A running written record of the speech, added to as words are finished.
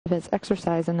it has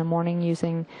exercise in the morning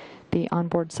using the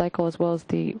onboard cycle as well as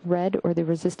the RED, or the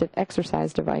resistive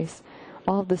exercise device.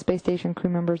 All of the space station crew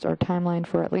members are timelined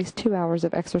for at least 2 hours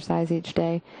of exercise each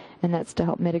day, and that's to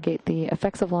help mitigate the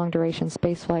effects of long-duration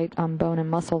spaceflight on bone and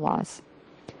muscle loss.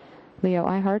 Leo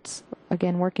Eihart's,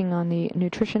 again, working on the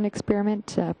nutrition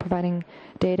experiment, providing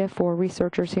data for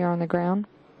researchers here on the ground.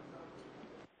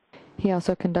 He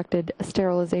also conducted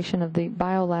sterilization of the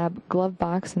biolab glove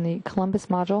box in the Columbus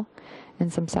module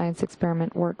and some science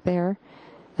experiment work there,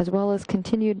 as well as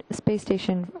continued space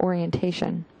station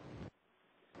orientation.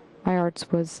 Eihart's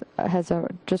has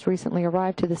just recently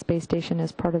arrived to the space station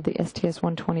as part of the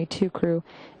STS-122 crew,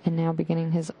 and now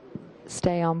beginning his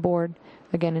stay on board,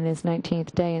 again in his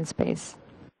 19th day in space.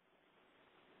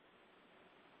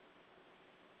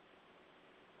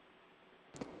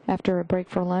 After a break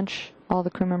for lunch, all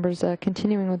the crew members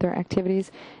continuing with their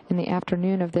activities in the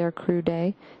afternoon of their crew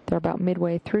day. They're about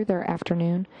midway through their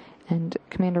afternoon, and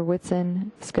Commander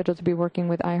Whitson is scheduled to be working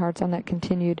with Eihart's on that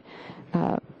continued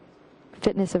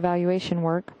fitness evaluation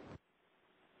work.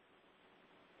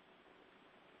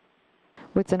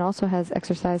 Whitson also has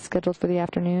exercise scheduled for the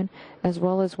afternoon, as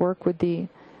well as work with the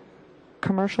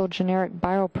commercial generic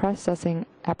bioprocessing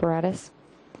apparatus,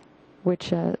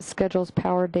 which schedules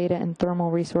power, data, and thermal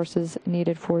resources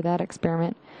needed for that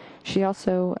experiment. She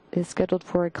also is scheduled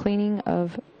for a cleaning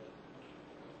of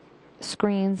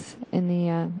screens in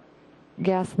the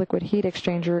gas liquid heat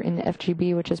exchanger in the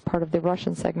FGB, which is part of the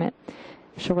Russian segment.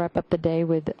 She'll wrap up the day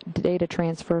with data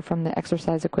transfer from the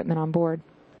exercise equipment on board.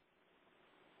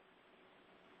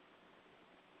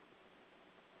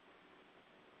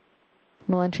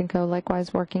 Malenchenko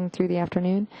likewise working through the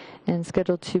afternoon and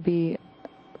scheduled to be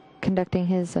conducting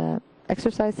his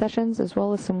exercise sessions, as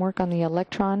well as some work on the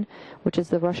Electron, which is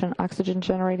the Russian oxygen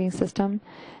generating system,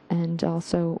 and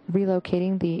also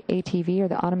relocating the ATV, or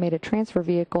the automated transfer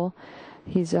vehicle.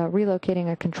 He's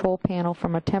relocating a control panel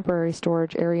from a temporary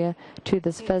storage area to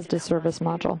this FESDA service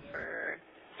module.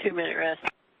 2-minute rest.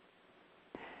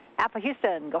 Alpha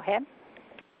Houston, go ahead.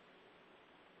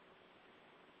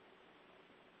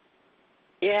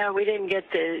 Yeah, we didn't get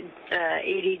the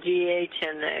EDGH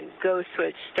and the GO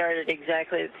switch started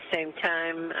exactly at the same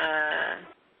time.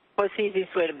 What's the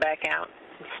easiest way to back out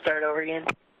and start over again?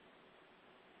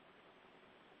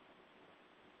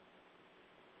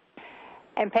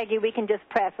 And Peggy, we can just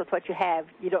press with what you have.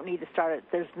 You don't need to start it.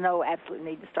 There's no absolute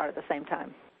need to start at the same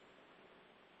time.